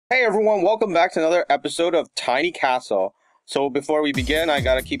Hey everyone, welcome back to another episode of Tiny Castle. So before we begin, I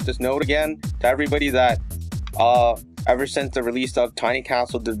gotta keep this note again to everybody that ever since the release of Tiny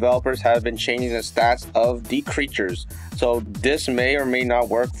Castle, developers have been changing the stats of the creatures. So this may or may not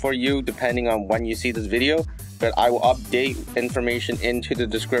work for you depending on when you see this video, but I will update information into the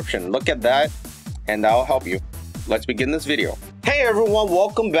description. Look at that and that'll help you. Let's begin this video. Hey everyone,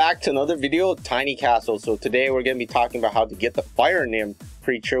 welcome back to another video of Tiny Castle. So today we're going to be talking about how to get the Fire Nymph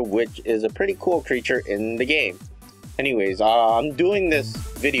creature, which is a pretty cool creature in the game. Anyways, I'm doing these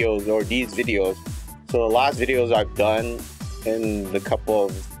videos. So the last videos I've done in the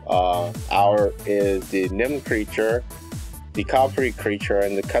couple of hours is the Nymph creature, the Coppery creature,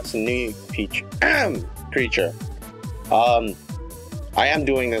 and the Kutsuni creature. I am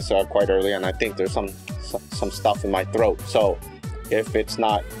doing this quite early, and I think there's some stuff in my throat, so if it's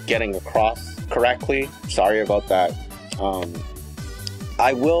not getting across correctly, sorry about that.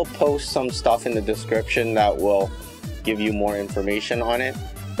 I will post some stuff in the description that will give you more information on it.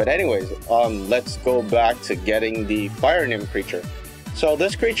 But anyways, let's go back to getting the Fire Nymph creature. So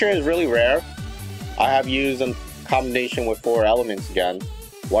this creature is really rare. I have used a combination with 4 elements again.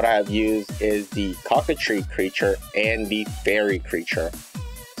 What I have used is the Cockatree creature and the Fairy creature.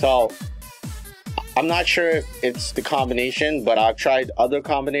 So I'm not sure if it's the combination, but I've tried other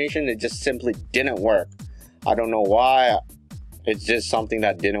combinations. It just simply didn't work. I don't know why. It's just something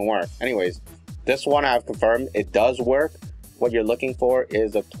that didn't work. Anyways, this one I have confirmed it does work. What you're looking for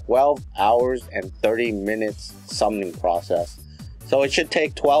is a 12 hours and 30 minutes summoning process. So it should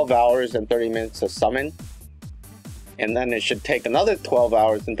take 12 hours and 30 minutes to summon. And then it should take another 12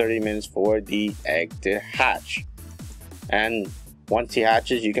 hours and 30 minutes for the egg to hatch. And once he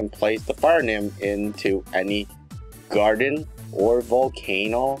hatches, you can place the Fire Nymph into any garden or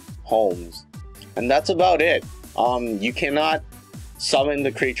volcano homes. And that's about it. You cannot summon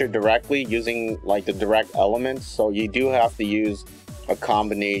the creature directly using like the direct elements, so you do have to use a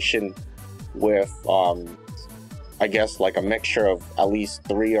combination with I guess like a mixture of at least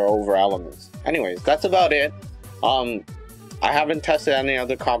 3 or over elements. Anyways, that's about it. I haven't tested any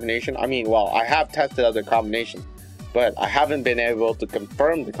other combination. Well, I have tested other combinations, but I haven't been able to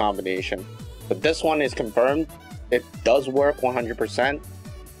confirm the combination. But this one is confirmed. It does work 100%.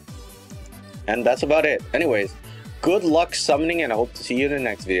 And that's about it. Anyways, good luck summoning, and I hope to see you in the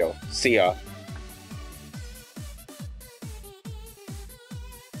next video. See ya.